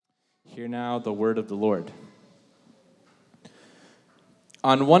Hear now the word of the Lord.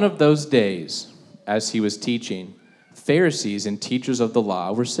 On one of those days, as he was teaching, Pharisees and teachers of the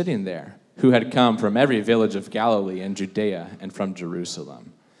law were sitting there, who had come from every village of Galilee and Judea and from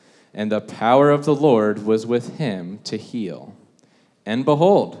Jerusalem. And the power of the Lord was with him to heal. And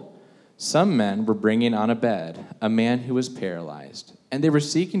behold, some men were bringing on a bed a man who was paralyzed, and they were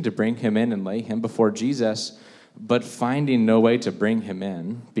seeking to bring him in and lay him before Jesus. But finding no way to bring him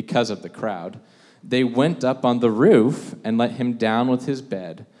in because of the crowd, they went up on the roof and let him down with his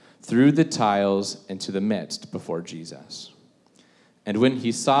bed through the tiles into the midst before Jesus. And when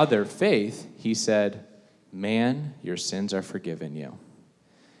he saw their faith, he said, "Man, your sins are forgiven you."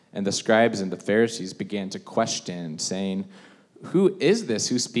 And the scribes and the Pharisees began to question, saying, "Who is this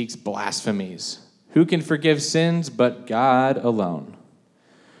who speaks blasphemies? Who can forgive sins but God alone?"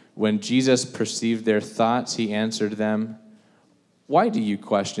 When Jesus perceived their thoughts, he answered them, "Why do you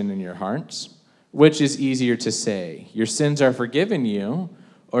question in your hearts? Which is easier to say, 'Your sins are forgiven you,'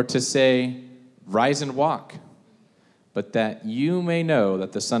 or to say, 'Rise and walk'? But that you may know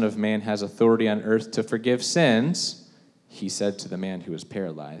that the Son of Man has authority on earth to forgive sins," he said to the man who was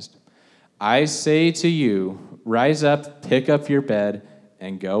paralyzed, "I say to you, rise up, pick up your bed,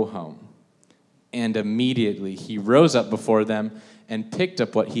 and go home." And immediately he rose up before them and picked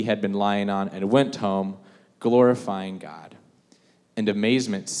up what he had been lying on and went home, glorifying God. And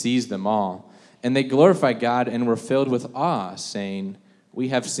amazement seized them all. And they glorified God and were filled with awe, saying, "We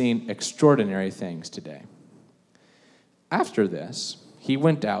have seen extraordinary things today." After this, he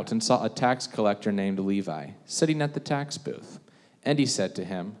went out and saw a tax collector named Levi sitting at the tax booth. And he said to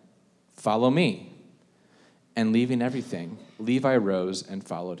him, "Follow me." And leaving everything, Levi rose and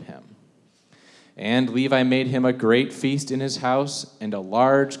followed him. And Levi made him a great feast in his house, and a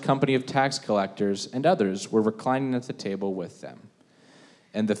large company of tax collectors and others were reclining at the table with them.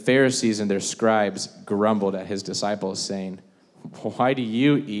 And the Pharisees and their scribes grumbled at his disciples, saying, "Why do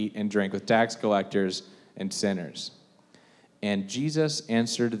you eat and drink with tax collectors and sinners?" And Jesus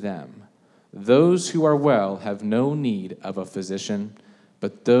answered them, "Those who are well have no need of a physician,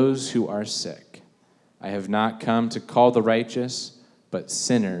 but those who are sick. I have not come to call the righteous, but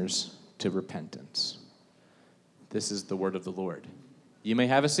sinners to repentance." This is the word of the Lord. You may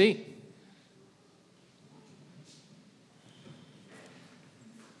have a seat.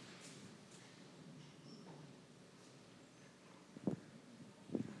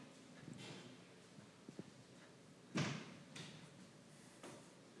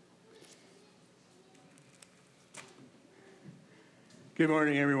 Good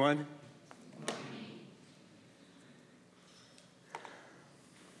morning, everyone.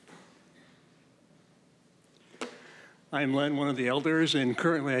 I'm Len, one of the elders, and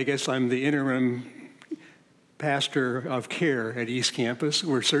currently I guess I'm the interim pastor of care at East Campus.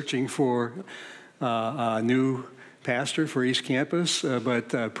 We're searching for a new pastor for East Campus,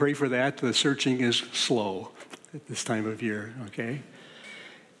 but pray for that. The searching is slow at this time of year, okay?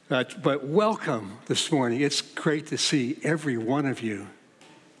 But welcome this morning. It's great to see every one of you.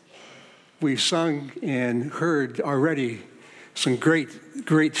 We've sung and heard already some great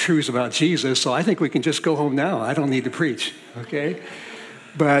truths about Jesus, so I think we can just go home now. I don't need to preach, okay?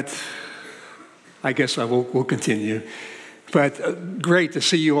 But I guess we'll continue. But great to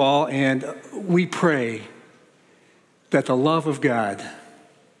see you all, and we pray that the love of God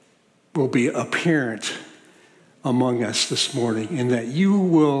will be apparent among us this morning, and that you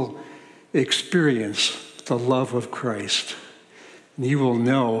will experience the love of Christ. And you will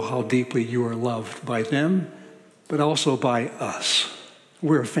know how deeply you are loved by them, but also by us.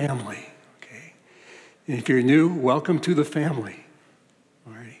 We're a family, okay? And if you're new, welcome to the family,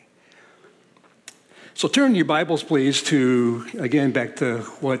 all right? So turn your Bibles, please, to, again, back to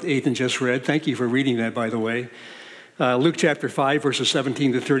what Ethan just read. Thank you for reading that, by the way. Luke chapter 5, verses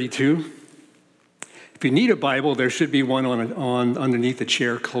 17 to 32. If you need a Bible, there should be one on underneath the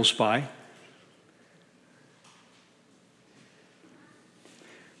chair close by.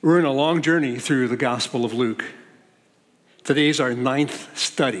 We're in a long journey through the Gospel of Luke. Today's our 9th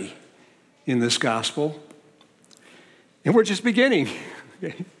study in this gospel. And we're just beginning.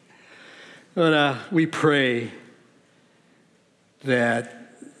 But we pray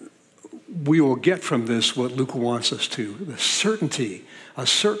that we will get from this what Luke wants us to, the certainty, a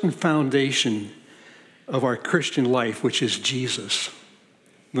certain foundation of our Christian life, which is Jesus,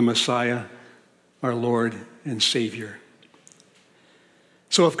 the Messiah, our Lord and Savior.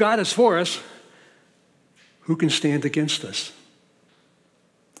 So if God is for us, who can stand against us?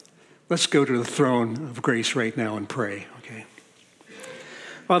 Let's go to the throne of grace right now and pray, okay?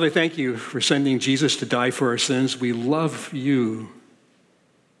 Father, thank you for sending Jesus to die for our sins. We love you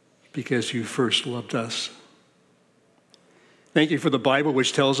because you first loved us. Thank you for the Bible,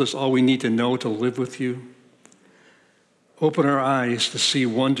 which tells us all we need to know to live with you. Open our eyes to see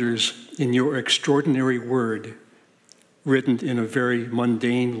wonders in your extraordinary word, written in a very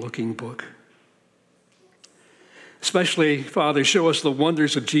mundane-looking book. Especially, Father, show us the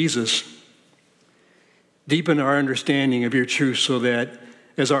wonders of Jesus. Deepen our understanding of your truth so that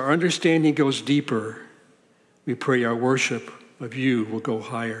as our understanding goes deeper, we pray our worship of you will go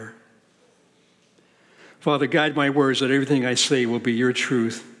higher. Father, guide my words that everything I say will be your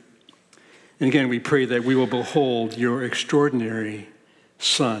truth. And again, we pray that we will behold your extraordinary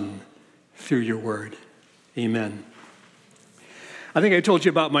Son through your word. Amen. I think I told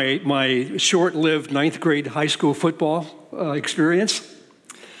you about my short-lived ninth grade high school football experience.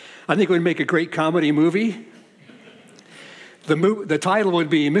 I think it would make a great comedy movie. The title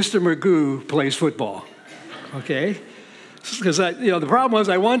would be Mr. Magoo Plays Football. Okay? Because the problem was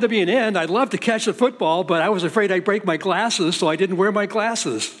I wanted to be an end. I'd love to catch the football, but I was afraid I'd break my glasses, so I didn't wear my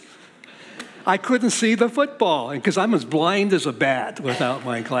glasses. I couldn't see the football, because I'm as blind as a bat without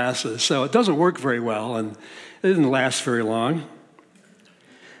my glasses. So it doesn't work very well, and it didn't last very long.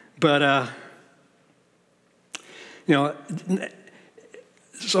 But,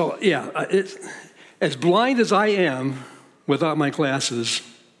 as blind as I am without my glasses,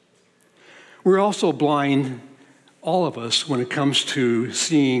 we're also blind, all of us, when it comes to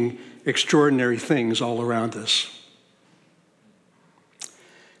seeing extraordinary things all around us.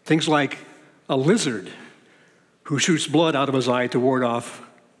 Things like a lizard who shoots blood out of his eye to ward off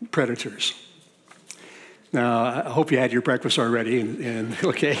predators. Now, I hope you had your breakfast already, and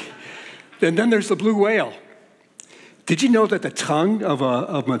okay. And then there's the blue whale. Did you know that the tongue of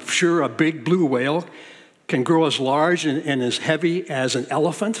a big blue whale can grow as large and as heavy as an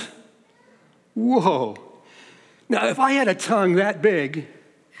elephant? Whoa. Now, if I had a tongue that big,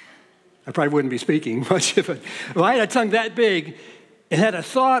 I probably wouldn't be speaking much of it. If I had a tongue that big and had a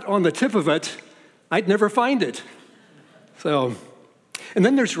thought on the tip of it, I'd never find it. And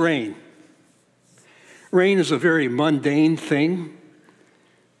then there's rain. Rain is a very mundane thing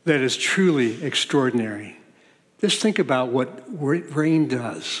that is truly extraordinary. Just think about what rain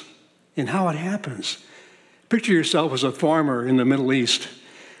does and how it happens. Picture yourself as a farmer in the Middle East,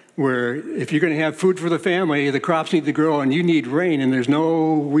 where if you're going to have food for the family, the crops need to grow, and you need rain, and there's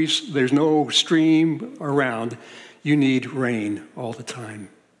no stream around. You need rain all the time.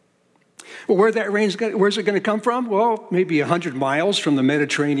 Well, where's it going to come from? Well, maybe 100 miles from the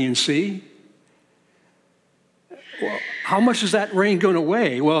Mediterranean Sea. Well, how much is that rain going to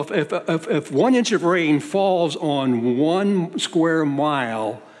weigh? Well, if 1 inch of rain falls on 1 square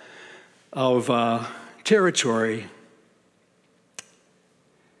mile of territory,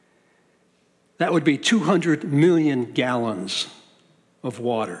 that would be 200 million gallons of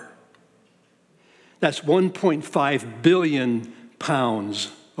water. That's 1.5 billion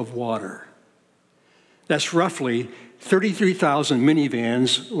pounds of water. That's roughly 33,000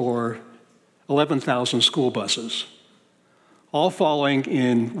 minivans or 11,000 school buses, all falling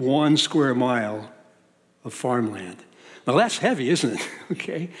in 1 square mile of farmland. Now that's heavy, isn't it?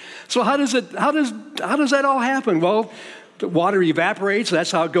 Okay. So how does that all happen? Well, the water evaporates,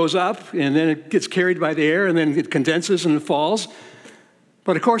 that's how it goes up, and then it gets carried by the air, and then it condenses and it falls.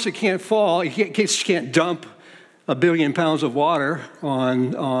 But of course it can't fall, you can't dump 1 billion pounds of water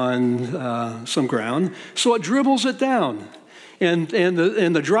on some ground, so it dribbles it down. And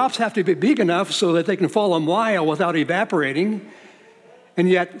the drops have to be big enough so that they can fall a mile without evaporating, and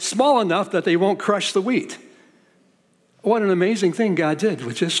yet small enough that they won't crush the wheat. What an amazing thing God did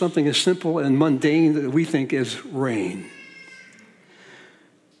with just something as simple and mundane that we think is rain.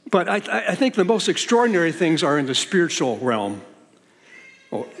 But I think the most extraordinary things are in the spiritual realm.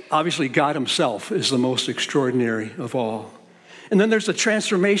 Well, obviously, God himself is the most extraordinary of all. And then there's the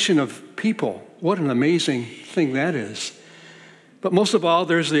transformation of people. What an amazing thing that is. But most of all,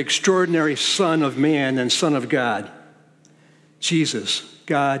 there's the extraordinary Son of Man and Son of God, Jesus,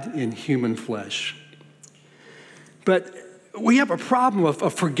 God in human flesh. But we have a problem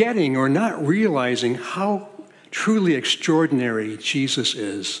of forgetting or not realizing how truly extraordinary Jesus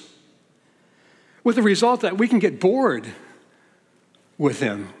is, with the result that we can get bored with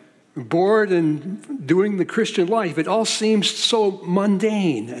him, bored in doing the Christian life. It all seems so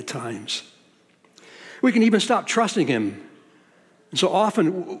mundane at times. We can even stop trusting him. And so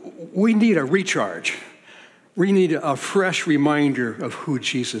often we need a recharge. We need a fresh reminder of who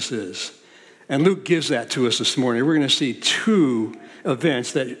Jesus is. And Luke gives that to us this morning. We're going to see 2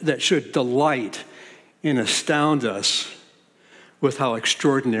 events that should delight and astound us with how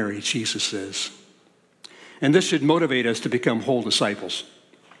extraordinary Jesus is. And this should motivate us to become whole disciples.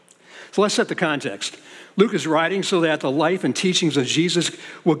 So let's set the context. Luke is writing so that the life and teachings of Jesus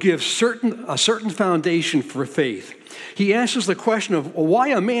will give a certain foundation for faith. He answers the question of why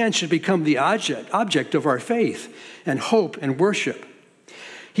a man should become the object of our faith and hope and worship.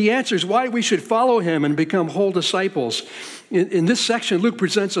 He answers why we should follow him and become whole disciples. In this section, Luke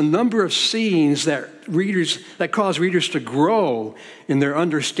presents a number of scenes that cause readers to grow in their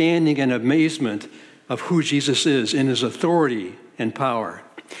understanding and amazement of who Jesus is in his authority and power.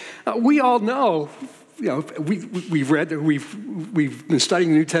 We all know, we've been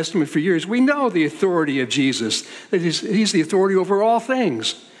studying the New Testament for years. We know the authority of Jesus. That he's the authority over all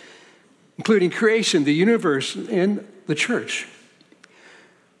things, including creation, the universe, and the church.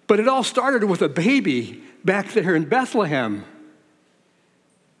 But it all started with a baby back there in Bethlehem.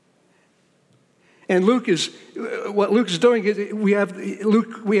 And what Luke is doing is we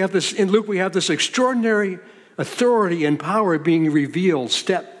have this extraordinary authority and power being revealed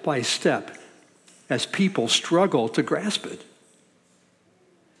step by step as people struggle to grasp it.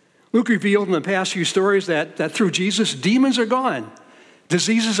 Luke revealed in the past few stories that through Jesus, demons are gone,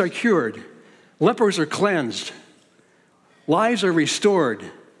 diseases are cured, lepers are cleansed, lives are restored,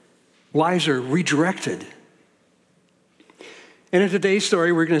 lives are redirected. And in today's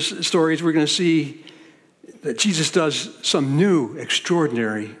story, we're going to see that Jesus does some new,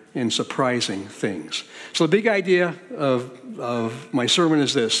 extraordinary, and surprising things. So the big idea of my sermon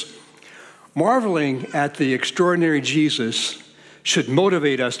is this: marveling at the extraordinary Jesus should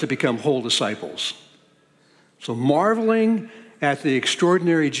motivate us to become whole disciples. So marveling at the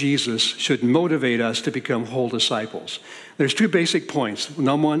extraordinary Jesus should motivate us to become whole disciples. There's two basic points.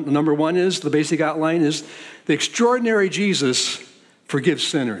 Number one is, the basic outline is, the extraordinary Jesus forgives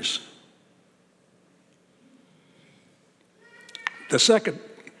sinners. The second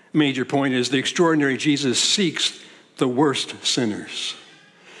major point is the extraordinary Jesus seeks the worst sinners.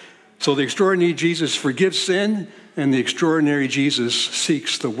 So the extraordinary Jesus forgives sin, and the extraordinary Jesus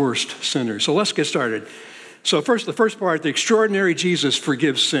seeks the worst sinners. So let's get started. So the first part, the extraordinary Jesus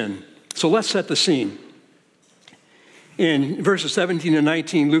forgives sin. So let's set the scene. In verses 17 and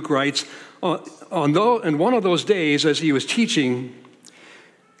 19, Luke writes, in one of those days, as he was teaching,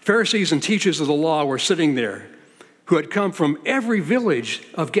 Pharisees and teachers of the law were sitting there, who had come from every village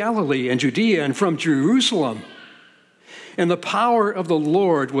of Galilee and Judea and from Jerusalem. And the power of the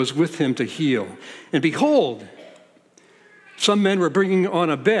Lord was with him to heal. And behold, some men were bringing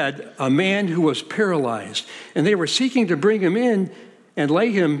on a bed a man who was paralyzed, and they were seeking to bring him in and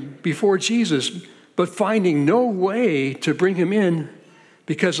lay him before Jesus, but finding no way to bring him in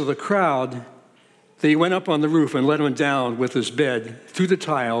because of the crowd, they went up on the roof and let him down with his bed through the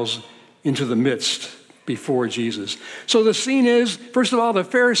tiles into the midst before Jesus. So the scene is, first of all, the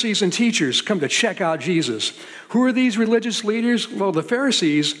Pharisees and teachers come to check out Jesus. Who are these religious leaders? Well, the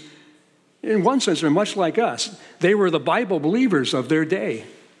Pharisees, in one sense, are much like us. They were the Bible believers of their day.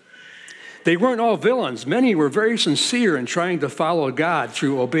 They weren't all villains. Many were very sincere in trying to follow God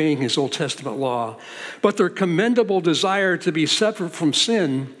through obeying his Old Testament law. But their commendable desire to be separate from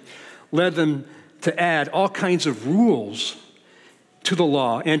sin led them to add all kinds of rules to the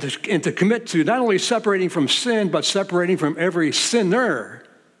law and to commit to not only separating from sin, but separating from every sinner.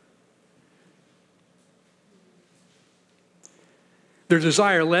 Their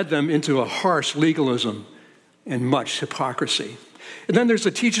desire led them into a harsh legalism and much hypocrisy. And then there's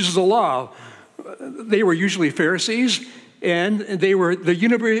the teachers of the law. They were usually Pharisees, and they were the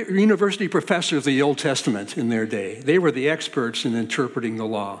university professors of the Old Testament in their day. They were the experts in interpreting the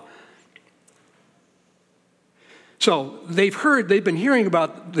law. So they've been hearing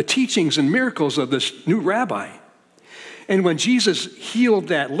about the teachings and miracles of this new rabbi. And when Jesus healed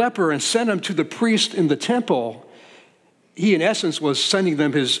that leper and sent him to the priest in the temple, he, in essence, was sending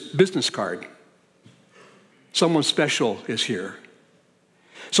them his business card. Someone special is here.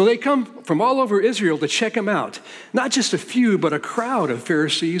 So they come from all over Israel to check him out. Not just a few, but a crowd of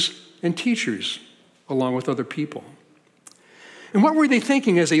Pharisees and teachers, along with other people. And what were they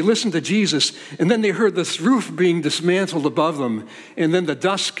thinking as they listened to Jesus, and then they heard this roof being dismantled above them, and then the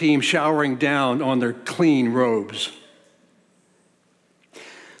dust came showering down on their clean robes?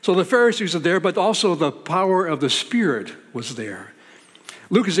 So the Pharisees are there, but also the power of the Spirit was there.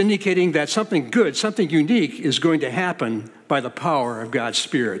 Luke is indicating that something good, something unique is going to happen by the power of God's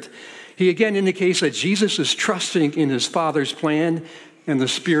Spirit. He again indicates that Jesus is trusting in his Father's plan and the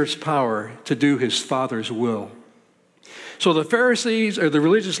Spirit's power to do his Father's will. So the Pharisees are the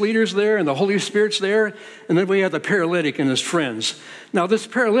religious leaders there, and the Holy Spirit's there, and then we have the paralytic and his friends. Now, this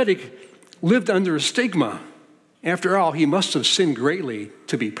paralytic lived under a stigma. After all, he must have sinned greatly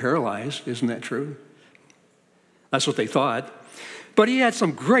to be paralyzed. Isn't that true? That's what they thought. But he had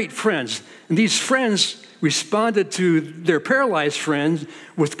some great friends, and these friends responded to their paralyzed friend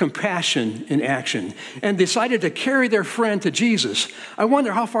with compassion in action and decided to carry their friend to Jesus. I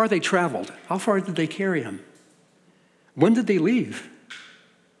wonder how far they traveled. How far did they carry him? When did they leave?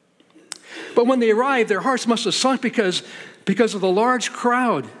 But when they arrived, their hearts must have sunk because of the large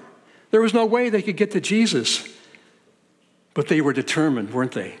crowd. There was no way they could get to Jesus. But they were determined,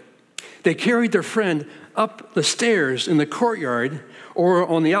 weren't they? They carried their friend up the stairs in the courtyard or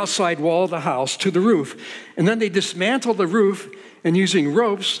on the outside wall of the house to the roof. And then they dismantled the roof, and using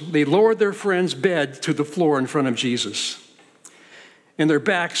ropes, they lowered their friend's bed to the floor in front of Jesus. And their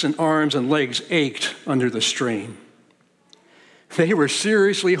backs and arms and legs ached under the strain. They were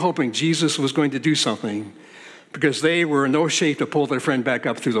seriously hoping Jesus was going to do something because they were in no shape to pull their friend back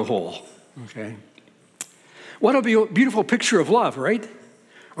up through the hole. Okay? What a beautiful picture of love, right?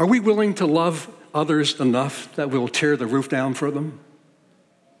 Are we willing to love others enough that we'll tear the roof down for them?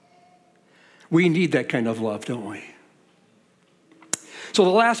 We need that kind of love, don't we? So the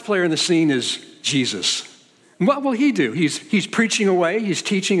last player in the scene is Jesus. What will he do? He's preaching away, he's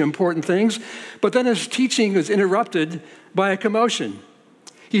teaching important things, but then his teaching is interrupted by a commotion.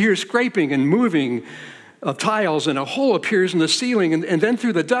 He hears scraping and moving of tiles, and a hole appears in the ceiling, and then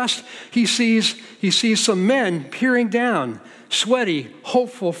through the dust, he sees some men peering down, sweaty,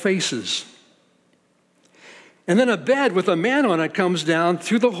 hopeful faces. And then a bed with a man on it comes down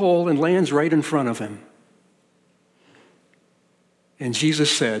through the hole and lands right in front of him. And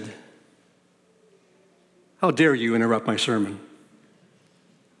Jesus said, "How dare you interrupt my sermon?"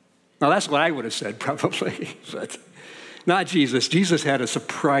 Now, that's what I would have said probably, but not Jesus. Jesus had a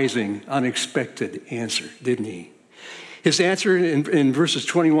surprising, unexpected answer, didn't he? His answer in verses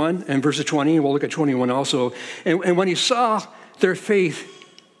 21 and verses 20, we'll look at 21 also. And when he saw their faith,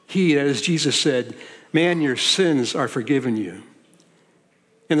 he, as Jesus said, "Man, your sins are forgiven you."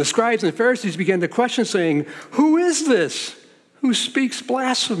 And the scribes and the Pharisees began to question, saying, "Who is this who speaks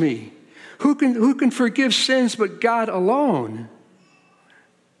blasphemy? Who can forgive sins but God alone?"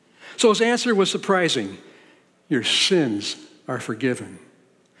 So his answer was surprising. Your sins are forgiven.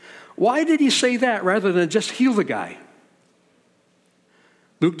 Why did he say that rather than just heal the guy?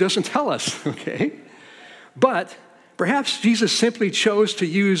 Luke doesn't tell us, okay? But perhaps Jesus simply chose to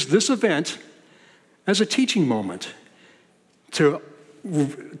use this event as a teaching moment to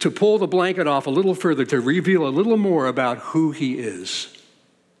pull the blanket off a little further, to reveal a little more about who he is.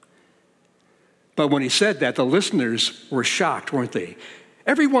 But when he said that, the listeners were shocked, weren't they?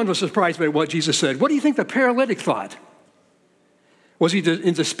 Everyone was surprised by what Jesus said. What do you think the paralytic thought? Was he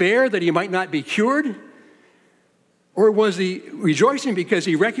in despair that he might not be cured? Or was he rejoicing because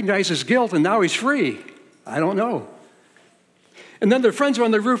he recognized his guilt and now he's free? I don't know. And then their friends are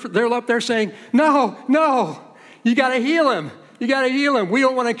on the roof, they're up there saying, no, you got to heal him. You got to heal him. We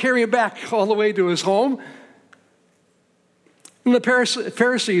don't want to carry him back all the way to his home. And the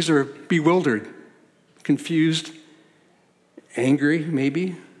Pharisees are bewildered, confused, angry maybe.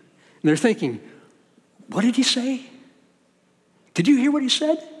 And they're thinking, what did he say? Did you hear what he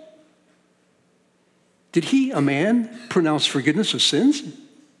said? Did he, a man, pronounce forgiveness of sins?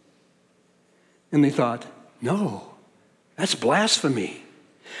 And they thought, no, that's blasphemy.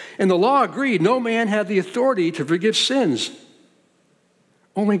 And the law agreed no man had the authority to forgive sins.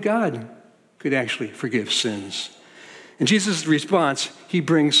 Only God could actually forgive sins. In Jesus' response, he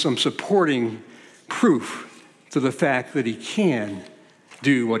brings some supporting proof to the fact that he can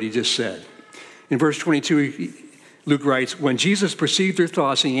do what he just said. In verse 22, Luke writes, when Jesus perceived their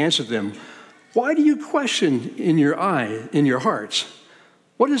thoughts, he answered them, why do you question in your hearts?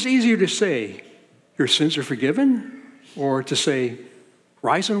 What is easier to say, your sins are forgiven, or to say,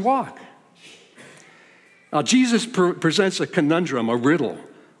 rise and walk? Now, Jesus presents a conundrum, a riddle.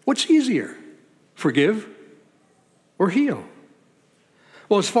 What's easier, forgive or heal?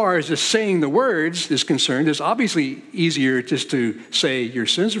 Well, as far as just saying the words is concerned, it's obviously easier just to say your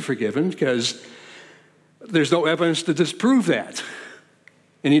sins are forgiven because there's no evidence to disprove that.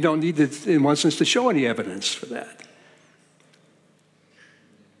 And you don't need to, in one sense, to show any evidence for that.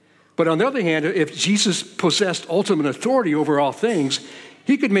 But on the other hand, if Jesus possessed ultimate authority over all things,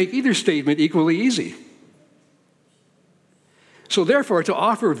 he could make either statement equally easy. So therefore, to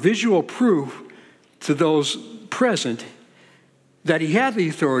offer visual proof to those present that he had the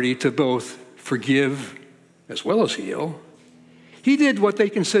authority to both forgive as well as heal, he did what they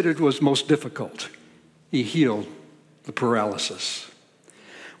considered was most difficult. He healed the paralysis.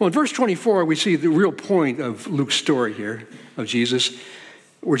 Well, in verse 24, we see the real point of Luke's story here of Jesus,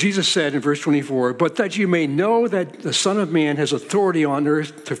 where Jesus said in verse 24, but that you may know that the Son of Man has authority on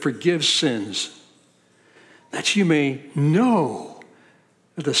earth to forgive sins, that you may know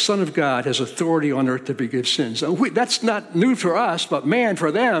that the Son of God has authority on earth to forgive sins. That's not new for us, but man,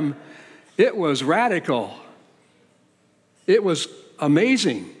 for them, it was radical. It was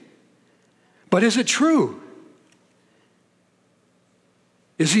amazing. But is it true?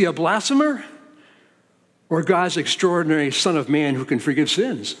 Is he a blasphemer or God's extraordinary Son of Man who can forgive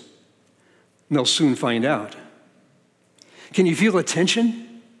sins? And they'll soon find out. Can you feel the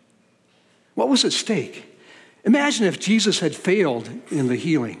tension? What was at stake? Imagine if Jesus had failed in the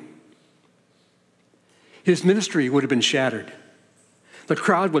healing. His ministry would have been shattered. The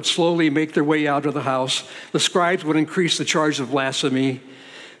crowd would slowly make their way out of the house. The scribes would increase the charge of blasphemy.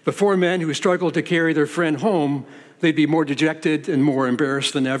 The four men who struggled to carry their friend home, they'd be more dejected and more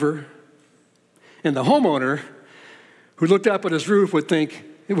embarrassed than ever. And the homeowner who looked up at his roof would think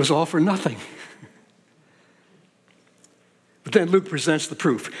it was all for nothing. But then Luke presents the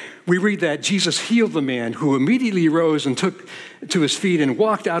proof. We read that Jesus healed the man, who immediately rose and took to his feet and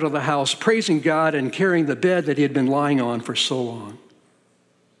walked out of the house, praising God and carrying the bed that he had been lying on for so long.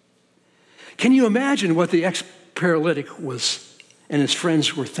 Can you imagine what the ex-paralytic was and his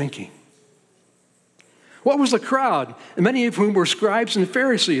friends were thinking? What was the crowd, and many of whom were scribes and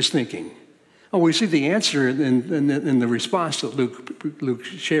Pharisees, thinking? Oh, we see the answer in the response that Luke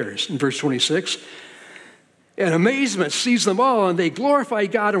shares in verse 26. And amazement seized them all, and they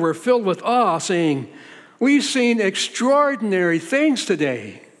glorified God and were filled with awe, saying, "We've seen extraordinary things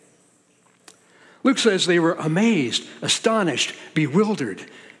today." Luke says they were amazed, astonished, bewildered,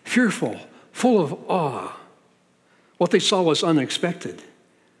 fearful, full of awe. What they saw was unexpected.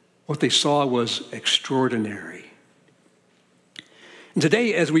 What they saw was extraordinary. And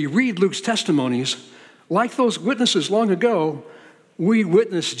today, as we read Luke's testimonies, like those witnesses long ago, we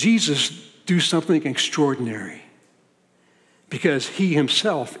witness Jesus do something extraordinary because he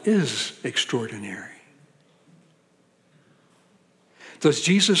himself is extraordinary. Does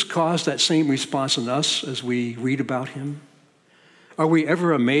Jesus cause that same response in us as we read about him? Are we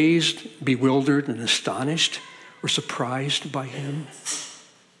ever amazed, bewildered, and astonished or surprised by him?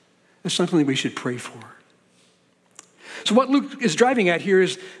 That's something we should pray for. So what Luke is driving at here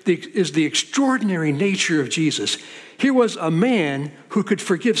is the extraordinary nature of Jesus. Here was a man who could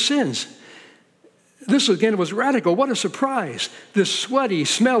forgive sins. This, again, was radical. What a surprise. This sweaty,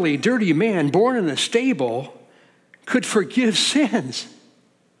 smelly, dirty man born in a stable could forgive sins.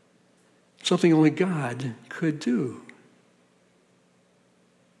 Something only God could do.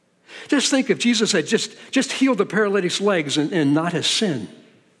 Just think if Jesus had just healed the paralytic's legs and not his sin.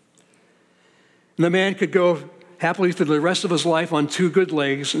 And the man could go happily through the rest of his life on two good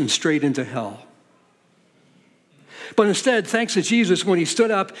legs and straight into hell. But instead, thanks to Jesus, when he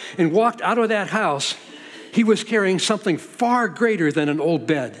stood up and walked out of that house, he was carrying something far greater than an old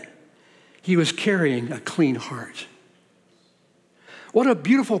bed. He was carrying a clean heart. What a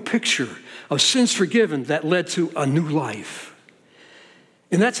beautiful picture of sins forgiven that led to a new life.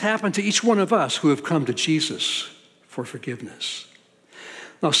 And that's happened to each one of us who have come to Jesus for forgiveness.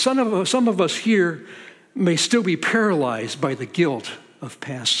 Now, some of us here may still be paralyzed by the guilt of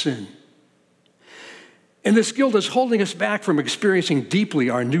past sin. And this guilt is holding us back from experiencing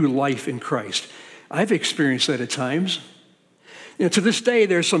deeply our new life in Christ. I've experienced that at times. And to this day,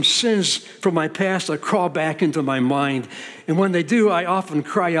 there's some sins from my past that crawl back into my mind. And when they do, I often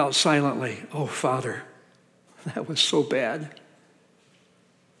cry out silently, "Oh, Father, that was so bad."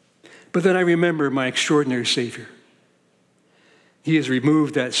 But then I remember my extraordinary Savior. He has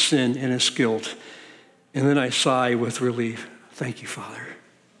removed that sin and its guilt. And then I sigh with relief. Thank you, Father.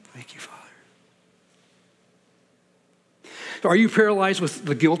 Thank you, Father. Are you paralyzed with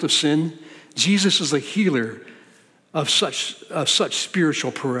the guilt of sin? Jesus is a healer of such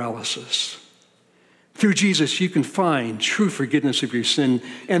spiritual paralysis. Through Jesus, you can find true forgiveness of your sin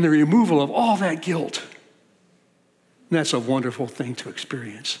and the removal of all that guilt. And that's a wonderful thing to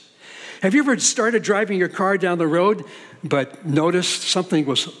experience. Have you ever started driving your car down the road, but noticed something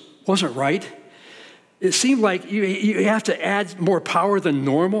wasn't right? It seemed like you have to add more power than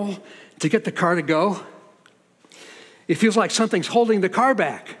normal to get the car to go. It feels like something's holding the car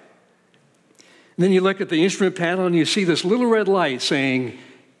back. And then you look at the instrument panel and you see this little red light saying,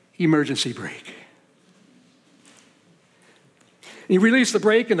 emergency brake. And you release the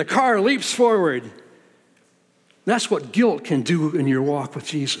brake and the car leaps forward. That's what guilt can do in your walk with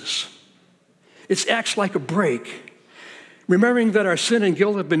Jesus. It acts like a brake. Remembering that our sin and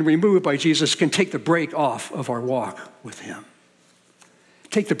guilt have been removed by Jesus can take the brake off of our walk with him.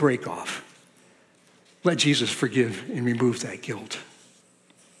 Take the brake off. Let Jesus forgive and remove that guilt.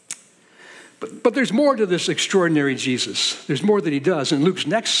 But there's more to this extraordinary Jesus. There's more that he does. In Luke's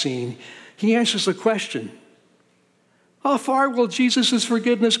next scene, he answers the question, How far will Jesus'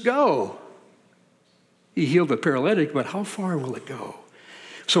 forgiveness go? He healed the paralytic, but how far will it go?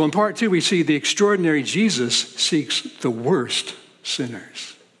 So in part 2, we see the extraordinary Jesus seeks the worst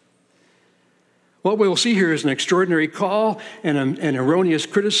sinners. What we'll see here is an extraordinary call and an erroneous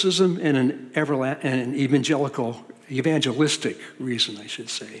criticism and an evangelistic reason, I should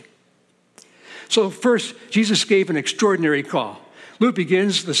say. So first, Jesus gave an extraordinary call. Luke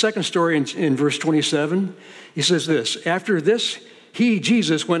begins the second story in verse 27. He says this, after this, he,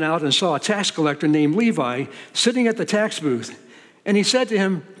 Jesus, went out and saw a tax collector named Levi sitting at the tax booth. And he said to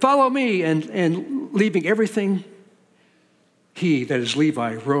him, follow me. And leaving everything, he, that is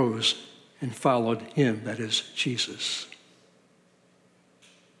Levi, rose and followed him, that is Jesus.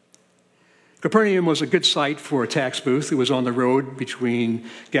 Capernaum was a good site for a tax booth. It was on the road between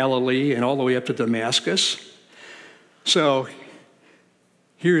Galilee and all the way up to Damascus. So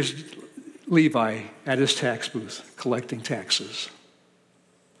here's Levi at his tax booth collecting taxes.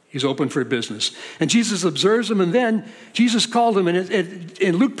 He's open for business. And Jesus observes him, and then Jesus called him,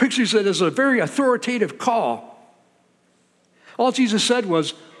 and Luke pictures it as a very authoritative call. All Jesus said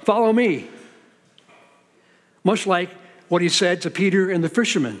was, follow me. Much like what he said to Peter and the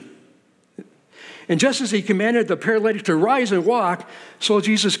fishermen. And just as he commanded the paralytic to rise and walk, so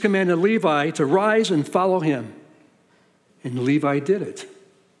Jesus commanded Levi to rise and follow him. And Levi did it.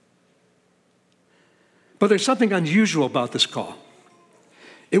 But there's something unusual about this call.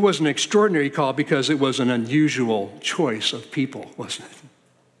 It was an extraordinary call because it was an unusual choice of people, wasn't it?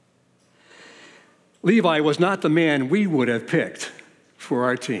 Levi was not the man we would have picked for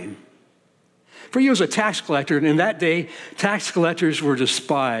our team. For he was a tax collector, and in that day, tax collectors were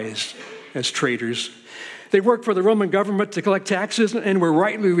despised as traitors. They worked for the Roman government to collect taxes and were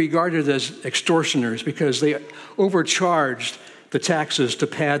rightly regarded as extortioners because they overcharged the taxes to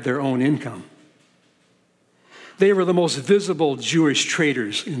pad their own income. They were the most visible Jewish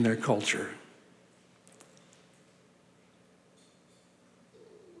traitors in their culture.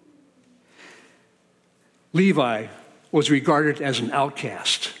 Levi was regarded as an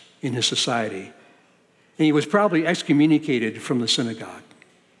outcast in his society, and he was probably excommunicated from the synagogue.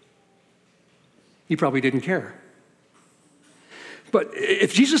 He probably didn't care. But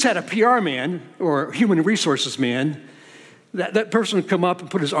if Jesus had a PR man or human resources man, that person would come up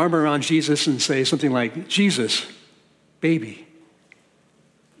and put his arm around Jesus and say something like, Jesus, baby,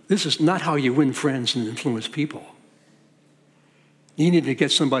 this is not how you win friends and influence people. You need to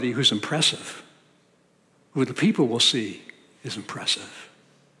get somebody who's impressive, who the people will see is impressive.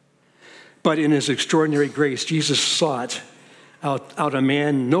 But in his extraordinary grace, Jesus sought out a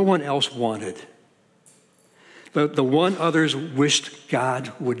man no one else wanted. The one others wished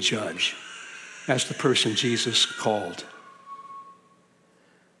God would judge as the person Jesus called.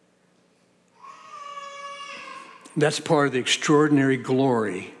 That's part of the extraordinary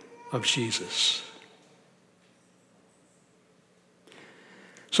glory of Jesus.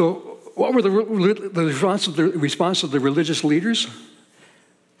 So what were the response of the religious leaders?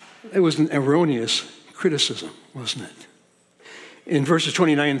 It was an erroneous criticism, wasn't it? In verses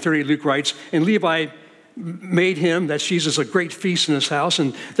 29 and 30, Luke writes, and Levi made him, that's Jesus, a great feast in his house,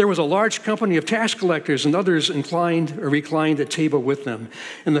 and there was a large company of tax collectors and others reclined at table with them.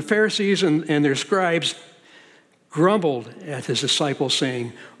 And the Pharisees and their scribes grumbled at his disciples,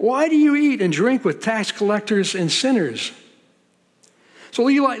 saying, why do you eat and drink with tax collectors and sinners? So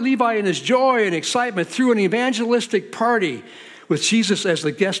Levi, in his joy and excitement, threw an evangelistic party with Jesus as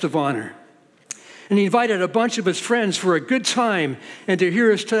the guest of honor. And he invited a bunch of his friends for a good time and to hear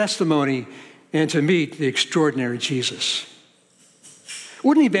his testimony and to meet the extraordinary Jesus.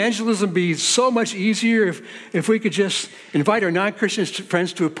 Wouldn't evangelism be so much easier if we could just invite our non-Christian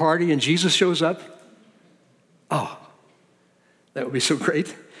friends to a party and Jesus shows up? Oh, that would be so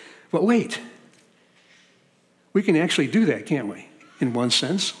great. But wait, we can actually do that, can't we? In one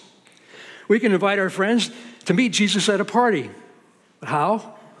sense. We can invite our friends to meet Jesus at a party.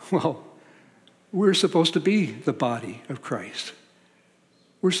 How? Well, we're supposed to be the body of Christ.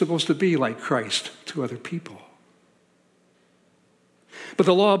 We're supposed to be like Christ to other people. But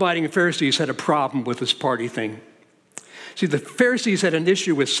the law-abiding Pharisees had a problem with this party thing. See, the Pharisees had an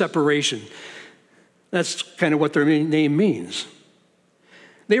issue with separation. That's kind of what their name means.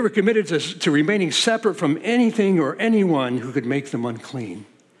 They were committed to remaining separate from anything or anyone who could make them unclean.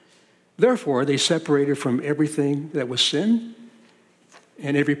 Therefore, they separated from everything that was sin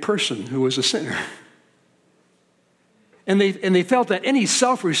and every person who was a sinner. And they felt that any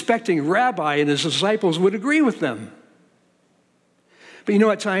self-respecting rabbi and his disciples would agree with them. But you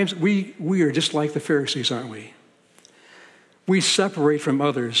know, at times, we are just like the Pharisees, aren't we? We separate from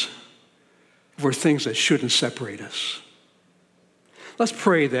others for things that shouldn't separate us. Let's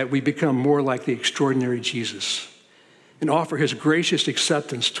pray that we become more like the extraordinary Jesus and offer his gracious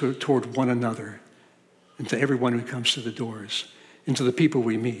acceptance toward one another and to everyone who comes to the doors and to the people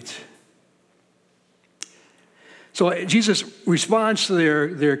we meet. So Jesus responds to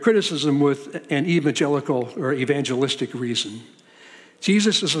their criticism with an evangelical or evangelistic reason.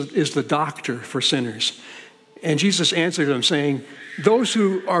 Jesus is the doctor for sinners. And Jesus answered them saying, those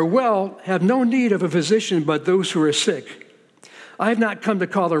who are well have no need of a physician, but those who are sick. I have not come to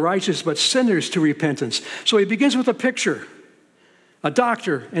call the righteous, but sinners to repentance. So he begins with a picture, a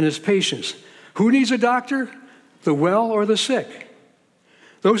doctor and his patients. Who needs a doctor? The well or the sick?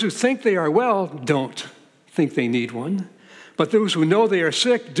 Those who think they are well don't think they need one, but those who know they are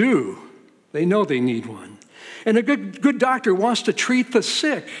sick do. They know they need one. And a good doctor wants to treat the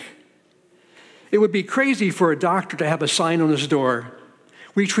sick. It would be crazy for a doctor to have a sign on his door,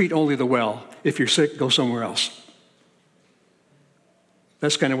 we treat only the well. If you're sick, go somewhere else.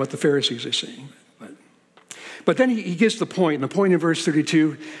 That's kind of what the Pharisees are saying. But then he gets the point, and the point in verse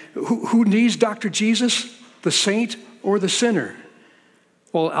 32, who needs Dr. Jesus? The saint or the sinner?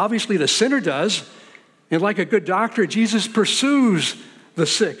 Well, obviously the sinner does. And like a good doctor, Jesus pursues the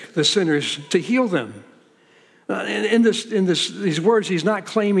sick, the sinners, to heal them. In these words, he's not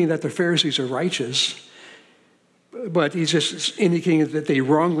claiming that the Pharisees are righteous, but he's just indicating that they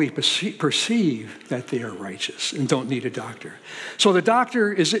wrongly perceive that they are righteous and don't need a doctor. So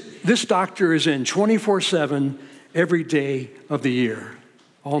this doctor is in 24/7 every day of the year,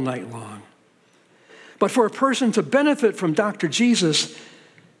 all night long. But for a person to benefit from Dr. Jesus,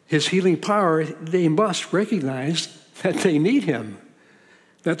 his healing power, they must recognize that they need him,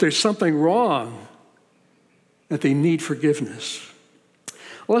 that there's something wrong, that they need forgiveness.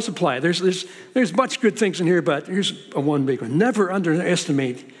 Well, let's apply it. There's much good things in here, but here's one big one. Never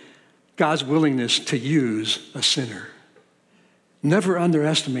underestimate God's willingness to use a sinner. Never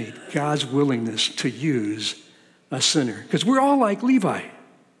underestimate God's willingness to use a sinner. Because we're all like Levi.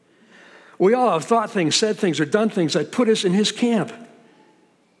 We all have thought things, said things, or done things that put us in his camp.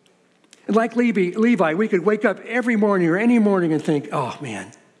 And like Levi, we could wake up every morning or any morning and think, oh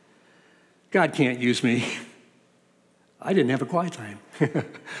man, God can't use me. I didn't have a quiet time,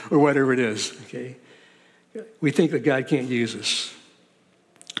 or whatever it is, okay? We think that God can't use us.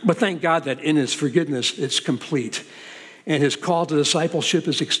 But thank God that in his forgiveness, it's complete. And his call to discipleship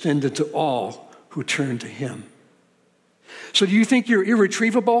is extended to all who turn to him. So do you think you're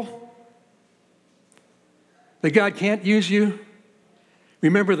irretrievable? That God can't use you?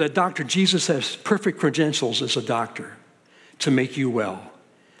 Remember that Dr. Jesus has perfect credentials as a doctor to make you well.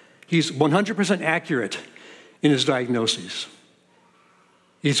 He's 100% accurate in his diagnoses.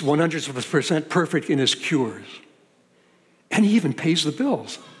 He's 100% perfect in his cures. And he even pays the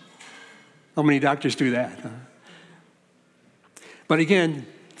bills. How many doctors do that? Huh? But again,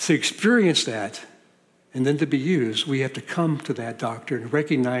 to experience that and then to be used, we have to come to that doctor and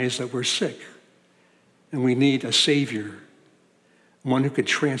recognize that we're sick and we need a Savior, one who could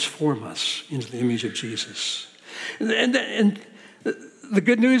transform us into the image of Jesus. And the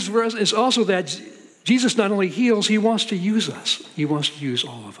good news for us is also that Jesus not only heals, he wants to use us. He wants to use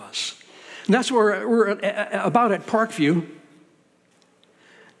all of us. And that's what we're about at Parkview.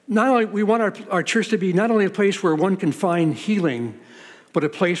 Not only we want our church to be not only a place where one can find healing, but a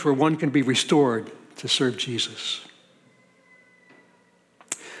place where one can be restored to serve Jesus.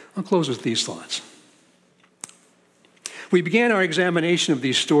 I'll close with these thoughts. We began our examination of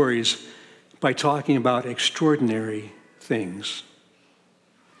these stories by talking about extraordinary things.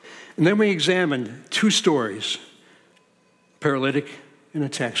 And then we examined two stories, a paralytic and a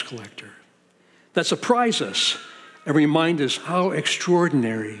tax collector, that surprise us and remind us how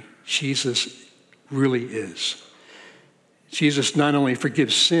extraordinary Jesus really is. Jesus not only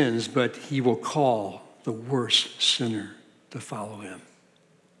forgives sins, but he will call the worst sinner to follow him.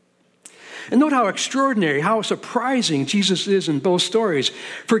 And note how extraordinary, how surprising Jesus is in both stories.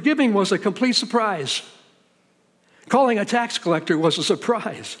 Forgiving was a complete surprise. Calling a tax collector was a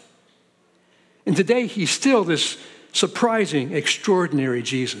surprise. And today, he's still this surprising, extraordinary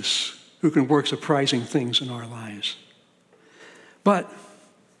Jesus who can work surprising things in our lives. But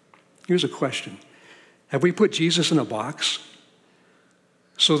here's a question. Have we put Jesus in a box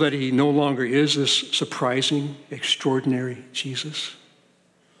so that he no longer is this surprising, extraordinary Jesus?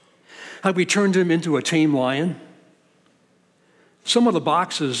 Have we turned him into a tame lion? Some of the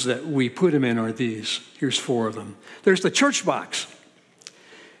boxes that we put him in are these. Here's 4 of them. There's the church box.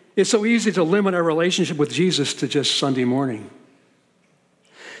 It's so easy to limit our relationship with Jesus to just Sunday morning.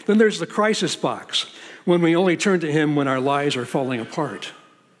 Then there's the crisis box, when we only turn to him when our lives are falling apart.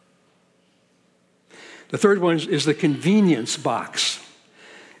 The third one is the convenience box.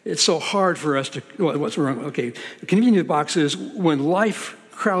 It's so hard for us to, what's wrong? Okay, the convenient box is when life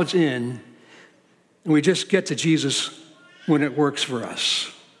crowds in and we just get to Jesus when it works for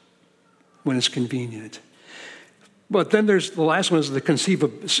us, when it's convenient. But then there's the last one is the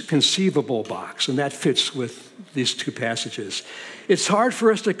conceivable box, and that fits with these two passages. It's hard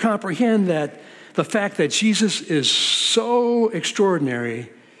for us to comprehend that the fact that Jesus is so extraordinary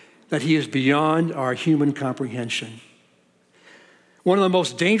that he is beyond our human comprehension. One of the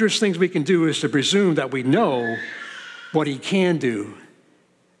most dangerous things we can do is to presume that we know what he can do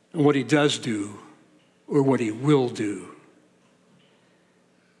and what he does do or what he will do,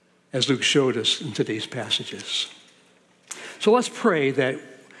 as Luke showed us in today's passages. So let's pray that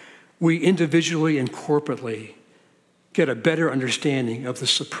we individually and corporately get a better understanding of the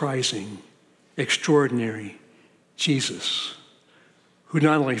surprising, extraordinary Jesus, who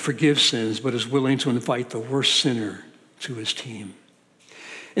not only forgives sins, but is willing to invite the worst sinner to his team.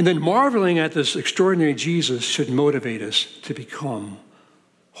 And then marveling at this extraordinary Jesus should motivate us to become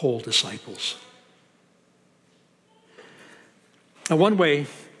whole disciples. Now, one way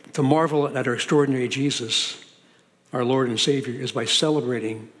to marvel at our extraordinary Jesus, our Lord and Savior, is by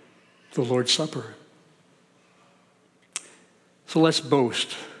celebrating the Lord's Supper. So let's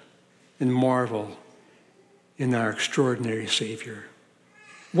boast and marvel in our extraordinary Savior.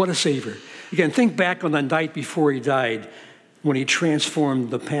 What a Savior. Again, think back on the night before he died when he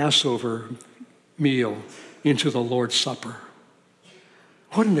transformed the Passover meal into the Lord's Supper.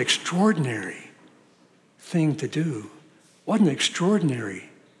 What an extraordinary thing to do. What an extraordinary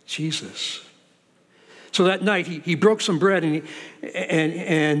Jesus. So that night he broke some bread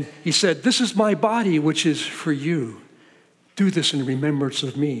and he said, "This is my body, which is for you. Do this in remembrance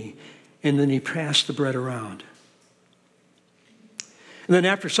of me." And then he passed the bread around. And then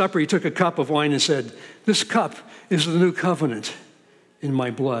after supper, he took a cup of wine and said, "This cup is the new covenant in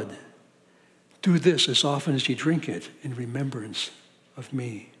my blood. Do this as often as you drink it in remembrance of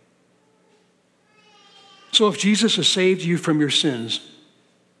me." So if Jesus has saved you from your sins,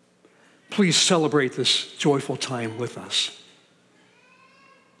 please celebrate this joyful time with us.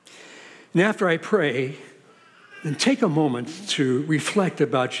 And after I pray, then take a moment to reflect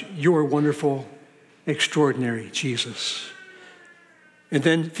about your wonderful, extraordinary Jesus. And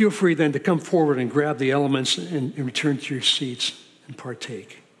then feel free then to come forward and grab the elements and return to your seats and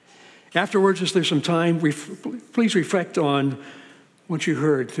partake. Afterwards, if there's some time, please reflect on what you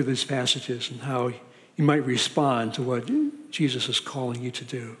heard through these passages and how you might respond to what Jesus is calling you to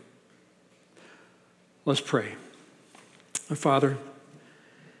do. Let's pray. Our Father,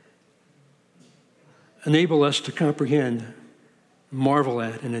 enable us to comprehend, marvel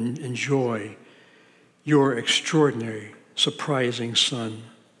at, and enjoy your extraordinary, surprising Son,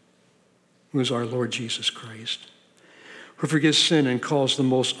 who is our Lord Jesus Christ, who forgives sin and calls the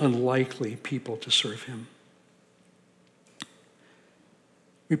most unlikely people to serve him.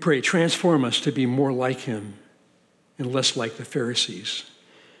 We pray, transform us to be more like him and less like the Pharisees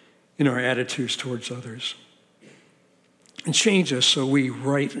in our attitudes towards others. And change us so we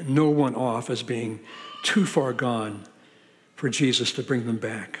write no one off as being too far gone for Jesus to bring them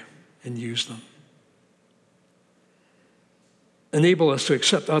back and use them. Enable us to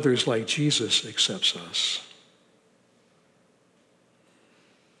accept others like Jesus accepts us.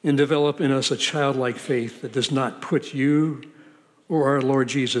 And develop in us a childlike faith that does not put you or our Lord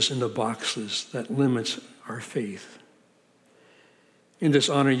Jesus into boxes that limit our faith. And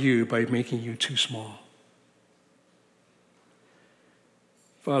dishonor you by making you too small.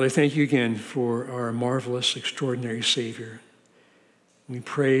 Father, thank you again for our marvelous, extraordinary Savior. We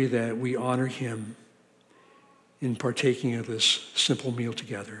pray that we honor him in partaking of this simple meal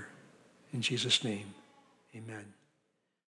together. In Jesus' name, amen.